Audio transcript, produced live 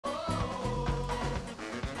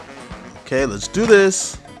Okay, let's do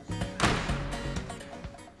this.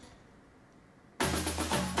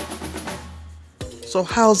 So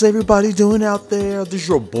how's everybody doing out there? This is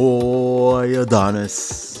your boy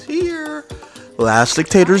Adonis here. Last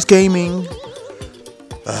Dictators Gaming.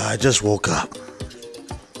 I just woke up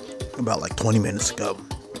about like 20 minutes ago.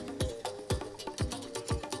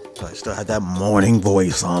 So I still had that morning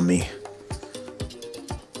voice on me.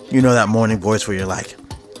 You know that morning voice where you're like,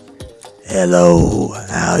 hello,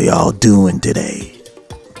 how y'all doing today?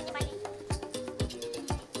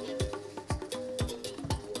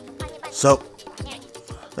 So,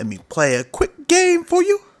 let me play a quick game for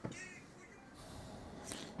you.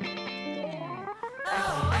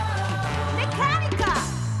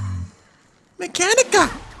 Mechanica!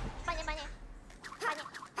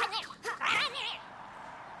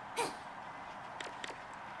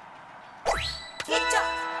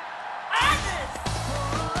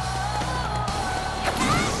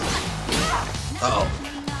 Uh-oh.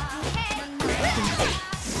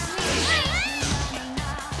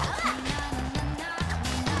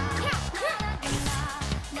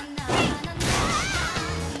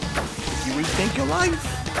 You rethink your life?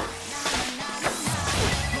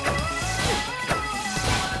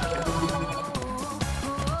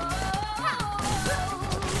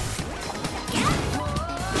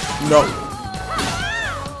 No.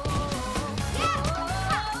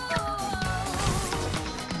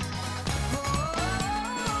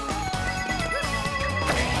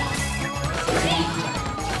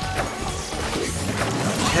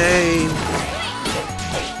 Okay.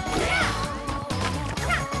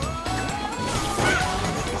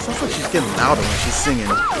 Sounds like she's getting louder when she's singing.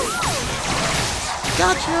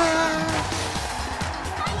 Gotcha!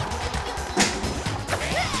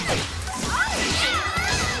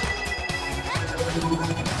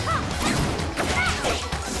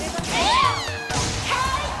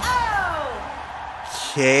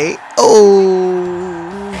 KO!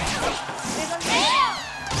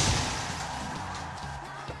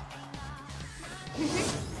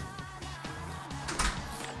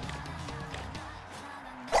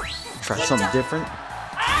 Try something different.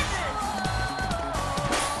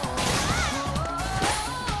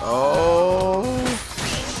 Oh.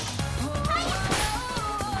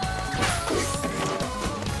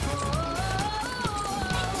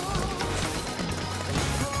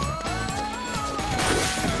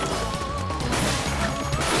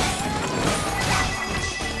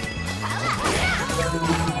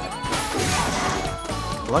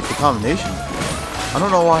 I like the combination. I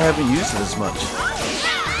don't know why I haven't used it as much.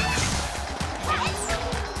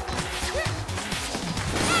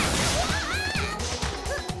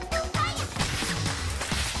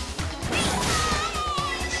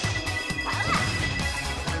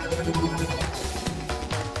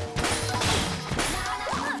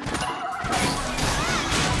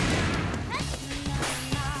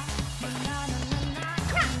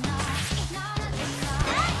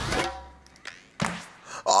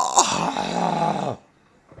 Oh,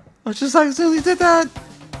 I just accidentally did that.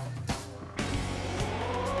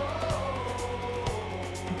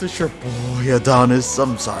 This is your boy Adonis.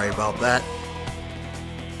 I'm sorry about that.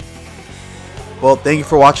 Well, thank you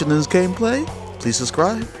for watching this gameplay. Please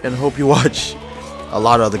subscribe and hope you watch a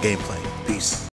lot of other gameplay. Peace.